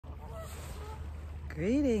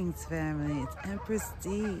Greetings, family. It's Empress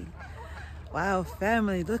D. Wow,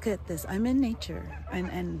 family, look at this. I'm in nature,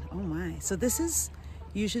 and oh my. So this is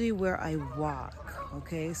usually where I walk,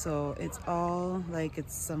 okay? So it's all like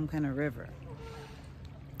it's some kind of river.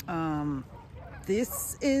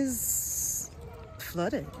 This is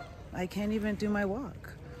flooded. I can't even do my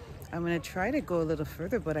walk. I'm gonna try to go a little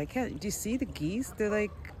further, but I can't. Do you see the geese? They're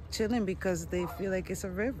like chilling because they feel like it's a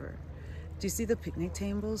river. Do you see the picnic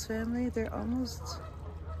tables, family? They're almost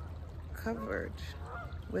covered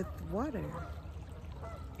with water,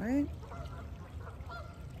 right?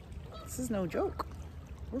 This is no joke.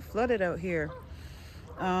 We're flooded out here.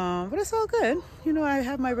 But it's all good. You know, I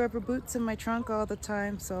have my rubber boots in my trunk all the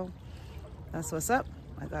time, so that's what's up.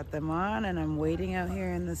 I got them on and I'm wading out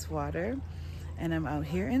here in this water, and I'm out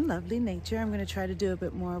here in lovely nature. I'm gonna try to do a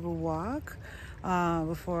bit more of a walk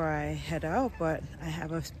before I head out, but I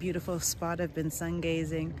have a beautiful spot. I've been sun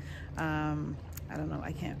gazing. I don't know,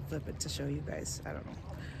 I can't flip it to show you guys. I don't know,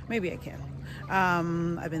 maybe I can.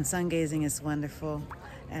 I've been sun gazing, it's wonderful.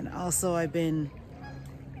 And also I've been,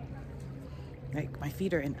 like, my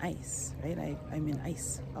feet are in ice, right? I'm in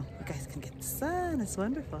ice. Oh, you guys can get the sun, it's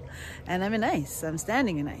wonderful. And I'm in ice, I'm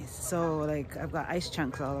standing in ice. So like I've got ice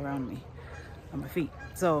chunks all around me on my feet.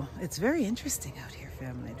 So it's very interesting out here,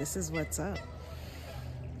 family. This is what's up.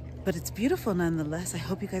 But it's beautiful nonetheless. I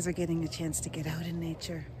hope you guys are getting a chance to get out in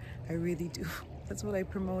nature. I really do. That's what I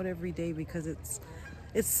promote every day because it's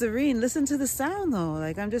serene. Listen to the sound though.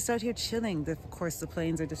 Like, I'm just out here chilling. Of course, the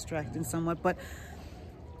planes are distracting somewhat, but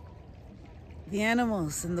the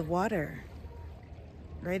animals and the water,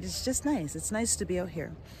 right? It's just nice. It's nice to be out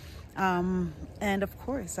here. And of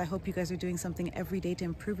course, I hope you guys are doing something every day to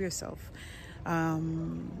improve yourself.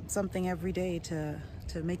 Something every day to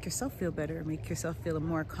make yourself feel better, make yourself feel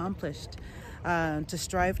more accomplished, to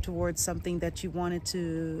strive towards something that you wanted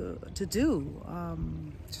to do,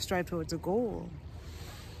 to strive towards a goal.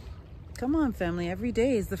 Come on, family. Every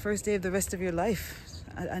day is the first day of the rest of your life.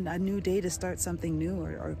 A new day to start something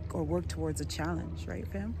new or work towards a challenge, right,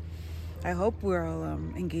 fam? I hope we're all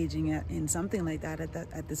engaging in something like that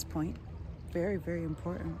at this point. Very, very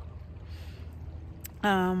important.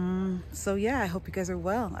 So yeah, I hope you guys are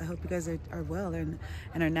well. I hope you guys are well and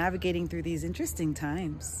are navigating through these interesting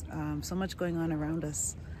times. So much going on around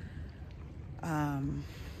us.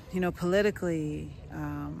 You know, politically,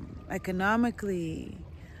 economically,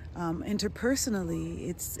 interpersonally,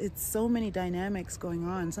 it's so many dynamics going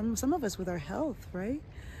on. Some of us with our health, right?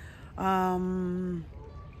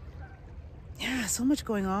 Yeah, so much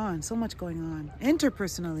going on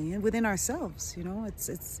interpersonally and within ourselves. You know,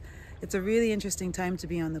 it's a really interesting time to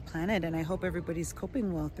be on the planet, and I hope everybody's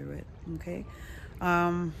coping well through it. Okay,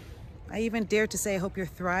 I even dare to say I hope you're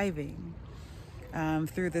thriving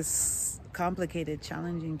through this complicated,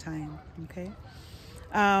 challenging time. Okay.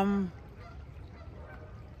 I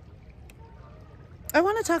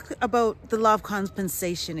want to talk about the law of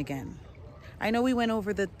compensation again. I know we went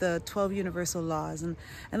over the 12 universal laws, and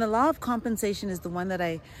the law of compensation is the one that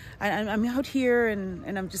I'm out here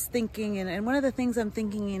and I'm just thinking, and one of the things I'm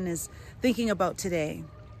thinking in is thinking about today,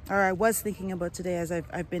 or I was thinking about today as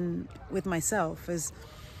I've been with myself, is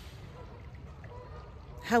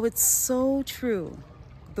how it's so true.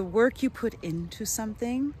 The work you put into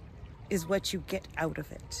something is what you get out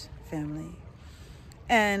of it, family.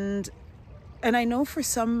 And I know for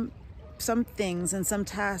some things and some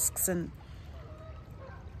tasks and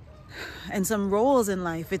some roles in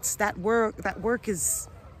life, it's that work is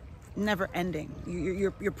never ending.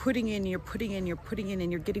 You're putting in,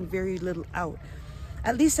 and you're getting very little out.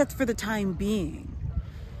 At least that's for the time being.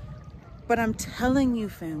 But I'm telling you,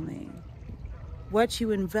 family, what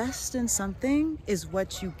you invest in something is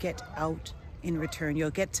what you get out in return.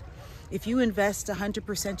 If you invest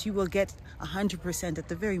 100%, you will get 100% at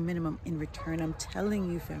the very minimum in return. I'm telling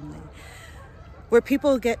you, family. Where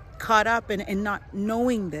people get caught up in not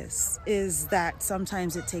knowing this is that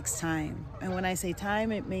sometimes it takes time. And when I say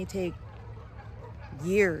time, it may take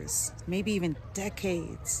years, maybe even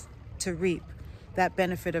decades to reap that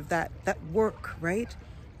benefit of that work, right?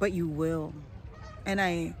 But you will. And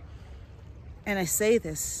I say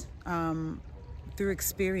this through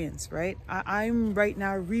experience, right? I'm right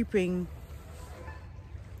now reaping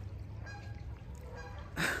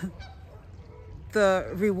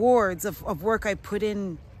the rewards of work I put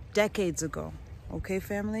in decades ago. Okay,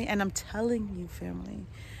 family? And I'm telling you, family,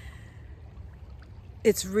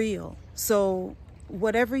 it's real. So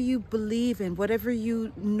whatever you believe in, whatever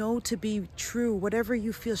you know to be true, whatever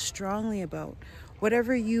you feel strongly about,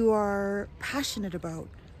 whatever you are passionate about,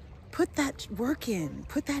 put that work in,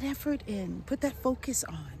 put that effort in, put that focus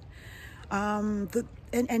on.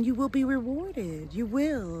 And you will be rewarded. You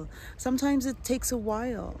will. Sometimes it takes a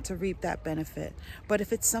while to reap that benefit. But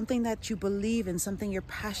if it's something that you believe in, something you're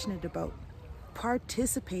passionate about,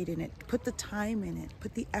 participate in it. Put the time in it.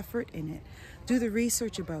 Put the effort in it. Do the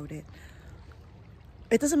research about it.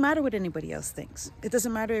 It doesn't matter what anybody else thinks. It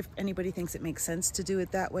doesn't matter if anybody thinks it makes sense to do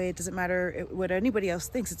it that way. It doesn't matter what anybody else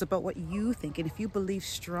thinks. It's about what you think. And if you believe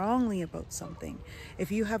strongly about something,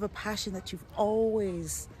 if you have a passion that you've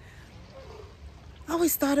always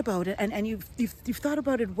thought about it, and you've thought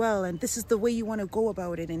about it well, and this is the way you want to go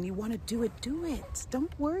about it, and you want to do it, do it.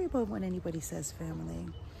 Don't worry about what anybody says, family.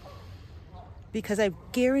 Because I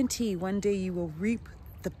guarantee one day you will reap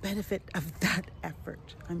the benefit of that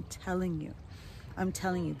effort. I'm telling you,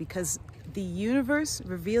 because the universe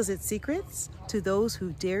reveals its secrets to those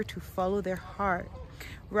who dare to follow their heart.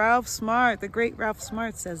 Ralph Smart, the great Ralph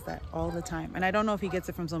Smart, says that all the time. And I don't know if he gets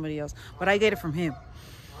it from somebody else, but I get it from him.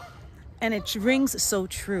 And it rings so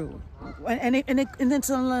true. And it's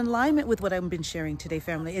in alignment with what I've been sharing today,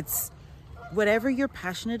 family. It's whatever you're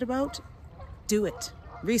passionate about, do it.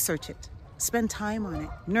 Research it. Spend time on it.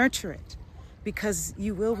 Nurture it. Because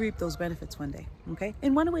you will reap those benefits one day, okay?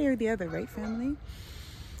 In one way or the other, right, family?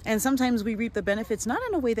 And sometimes we reap the benefits not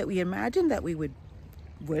in a way that we imagined that we would,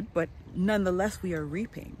 but nonetheless we are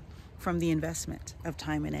reaping from the investment of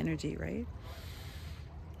time and energy, right?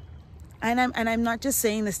 And I'm not just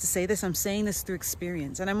saying this to say this, I'm saying this through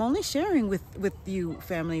experience. And I'm only sharing with you,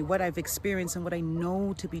 family, what I've experienced and what I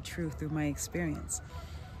know to be true through my experience,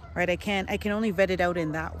 right? I can only vet it out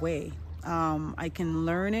in that way. I can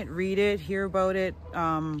learn it, read it, hear about it,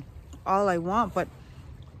 all I want, but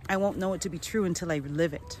I won't know it to be true until I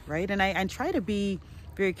live it, right? And I try to be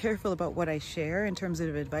very careful about what I share in terms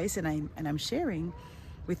of advice, and I'm sharing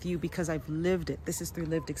with you because I've lived it. This is through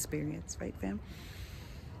lived experience, right, fam?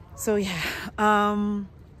 So yeah,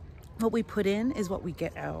 what we put in is what we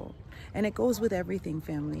get out, and it goes with everything,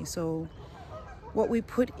 family. So what we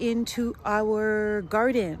put into our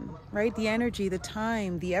garden, right? The energy, the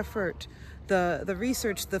time, the effort, the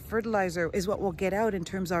research, the fertilizer is what we'll get out in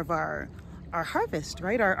terms of our harvest,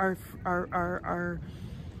 right? Our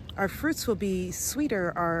fruits will be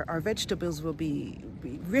sweeter. Our vegetables will be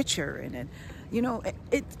richer, and you know,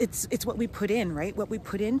 it's what we put in, right? What we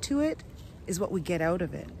put into it is what we get out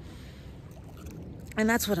of it. And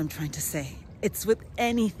that's what I'm trying to say. It's with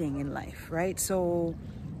anything in life, right? So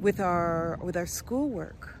with our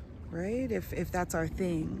schoolwork, right? If that's our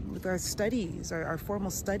thing, with our studies, our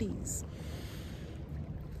formal studies,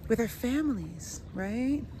 with our families,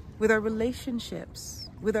 right? With our relationships,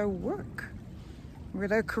 with our work,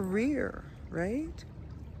 with our career, right?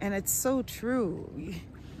 And it's so true.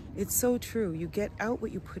 It's so true. You get out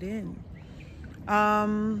what you put in.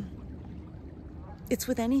 It's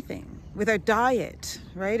with anything. With our diet,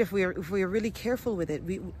 right? If we are really careful with it,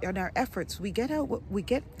 in our efforts, we get out what we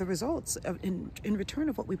get, the results in return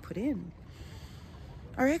of what we put in.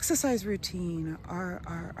 Our exercise routine,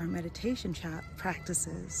 our meditation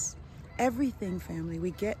practices, everything, family.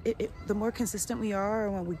 We get it. The more consistent we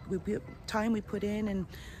are, when time we put in and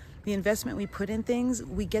the investment we put in things,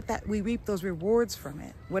 we get that, we reap those rewards from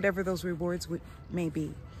it, whatever those rewards may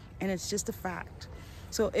be, and it's just a fact.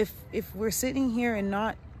 So if we're sitting here and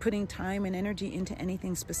not putting time and energy into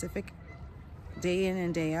anything specific day in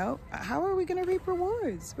and day out, how are we going to reap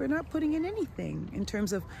rewards? We're not putting in anything in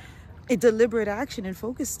terms of a deliberate action and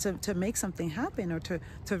focus to make something happen, or to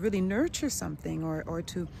really nurture something, or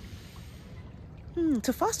to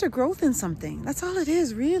foster growth in something. That's all it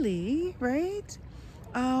is, really, right?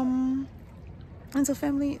 And so,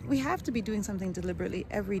 family, we have to be doing something deliberately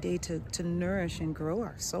every day to nourish and grow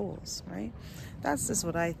our souls, right? That's just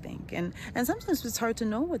what I think. And sometimes it's hard to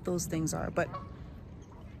know what those things are, but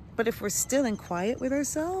if we're still in quiet with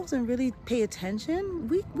ourselves and really pay attention,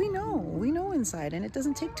 we know inside, and it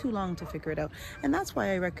doesn't take too long to figure it out. And that's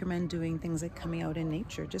why I recommend doing things like coming out in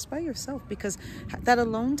nature just by yourself, because that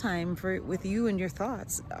alone time with you and your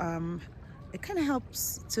thoughts, it kind of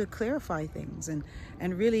helps to clarify things and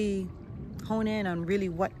really hone in on really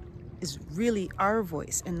what is really our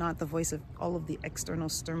voice, and not the voice of all of the external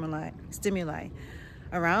stimuli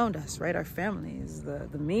around us, right? Our families,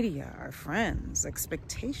 the media, our friends,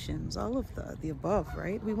 expectations, all of the above,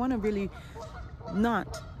 right? We want to really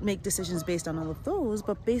not make decisions based on all of those,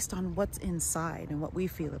 but based on what's inside and what we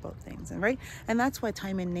feel about things, and right? And that's why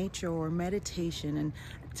time in nature or meditation and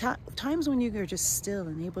times when you're just still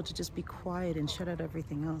and able to just be quiet and shut out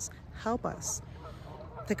everything else help us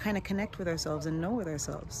to kind of connect with ourselves and know with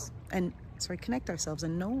ourselves, and connect with ourselves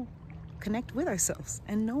and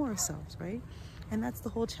know ourselves, right? And that's the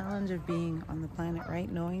whole challenge of being on the planet,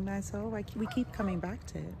 right? Knowing thyself. We keep coming back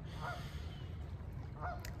to it.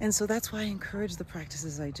 And so that's why I encourage the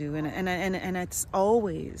practices I do. And it's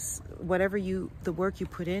always, whatever the work you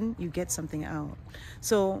put in, you get something out.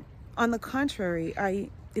 So on the contrary,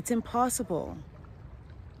 it's impossible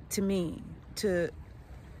to me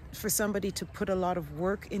for somebody to put a lot of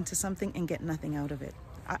work into something and get nothing out of it.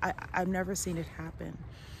 I've never seen it happen.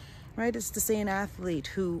 Right? It's to say an athlete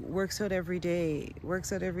who works out every day,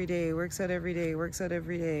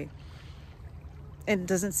 and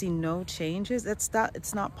doesn't see no changes.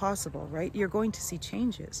 It's not possible, right? You're going to see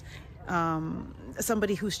changes.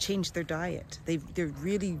 Somebody who's changed their diet, they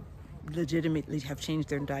really legitimately have changed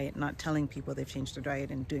their diet, not telling people they've changed their diet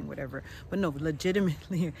and doing whatever, but no,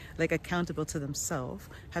 legitimately, like accountable to themselves,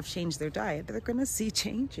 have changed their diet. They're going to see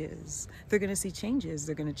changes. They're going to see changes.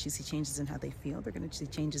 They're going to see changes in how they feel. They're going to see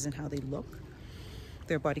changes in how they look,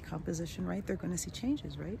 their body composition, right? They're going to see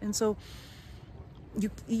changes, right? And so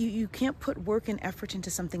you can't put work and effort into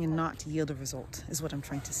something and not yield a result, is what I'm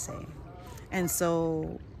trying to say. And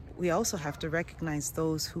so we also have to recognize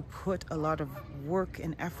those who put a lot of work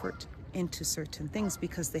and effort into certain things,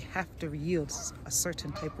 because they have to yield a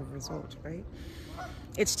certain type of result, right?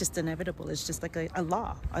 It's just inevitable. It's just like a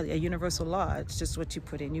law, a universal law. It's just what you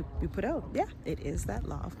put in, you put out. Yeah, it is that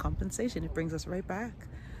law of compensation. It brings us right back,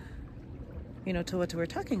 to what we're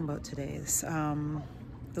talking about today, is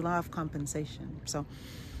the law of compensation. So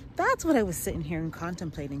that's what I was sitting here and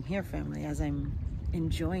contemplating here, family, as I'm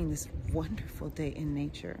enjoying this wonderful day in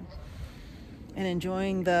nature and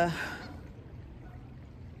enjoying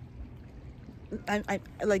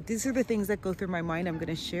like, these are the things that go through my mind. I'm going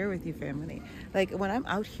to share with you, family. Like, when I'm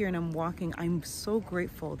out here and I'm walking, I'm so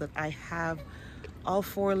grateful that I have all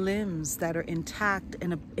 4 limbs that are intact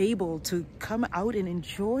and able to come out and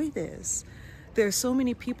enjoy this. There's so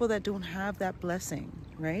many people that don't have that blessing,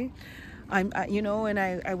 right? And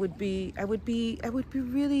I would be really,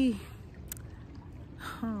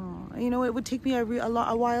 it would take me a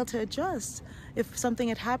while to adjust if something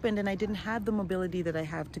had happened and I didn't have the mobility that I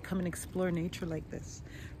have to come and explore nature like this,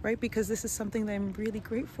 right? Because this is something that I'm really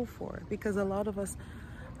grateful for, because a lot of us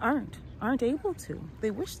aren't able to. They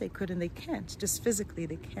wish they could and they can't. Just physically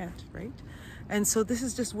they can't, right? And so this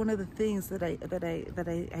is just one of the things that I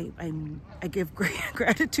give great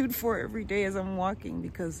gratitude for every day as I'm walking,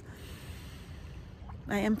 because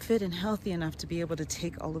I am fit and healthy enough to be able to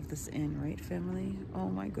take all of this in, right, family? Oh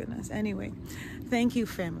my goodness. Anyway, thank you,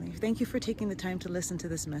 family. Thank you for taking the time to listen to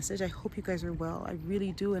this message. I hope you guys are well. I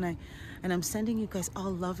really do. And I'm sending you guys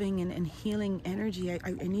all loving and healing energy.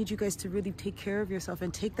 I need you guys to really take care of yourself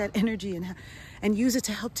and take that energy and use it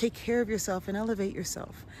to help take care of yourself and elevate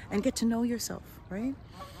yourself and get to know yourself, right?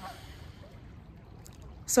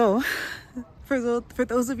 So for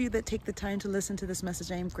those of you that take the time to listen to this message,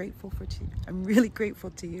 I am grateful for you. I'm really grateful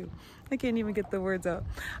to you. I can't even get the words out.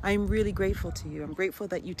 I'm really grateful to you. I'm grateful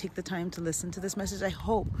that you take the time to listen to this message. I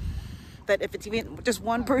hope that if it's even just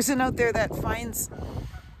one person out there that finds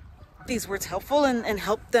these words helpful and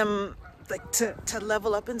help them like to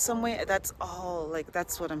level up in some way, that's all, like,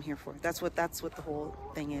 that's what I'm here for. That's what the whole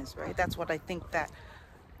thing is, right? That's what I think that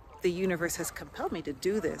the universe has compelled me to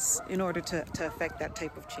do this, in order to affect that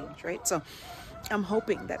type of change, right? So I'm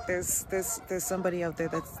hoping that there's somebody out there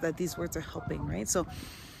that these words are helping, right? So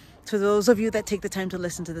to those of you that take the time to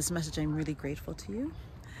listen to this message, I'm really grateful to you.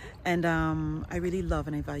 And I really love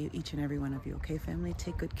and I value each and every one of you, okay, family?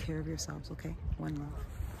 Take good care of yourselves, okay? One love.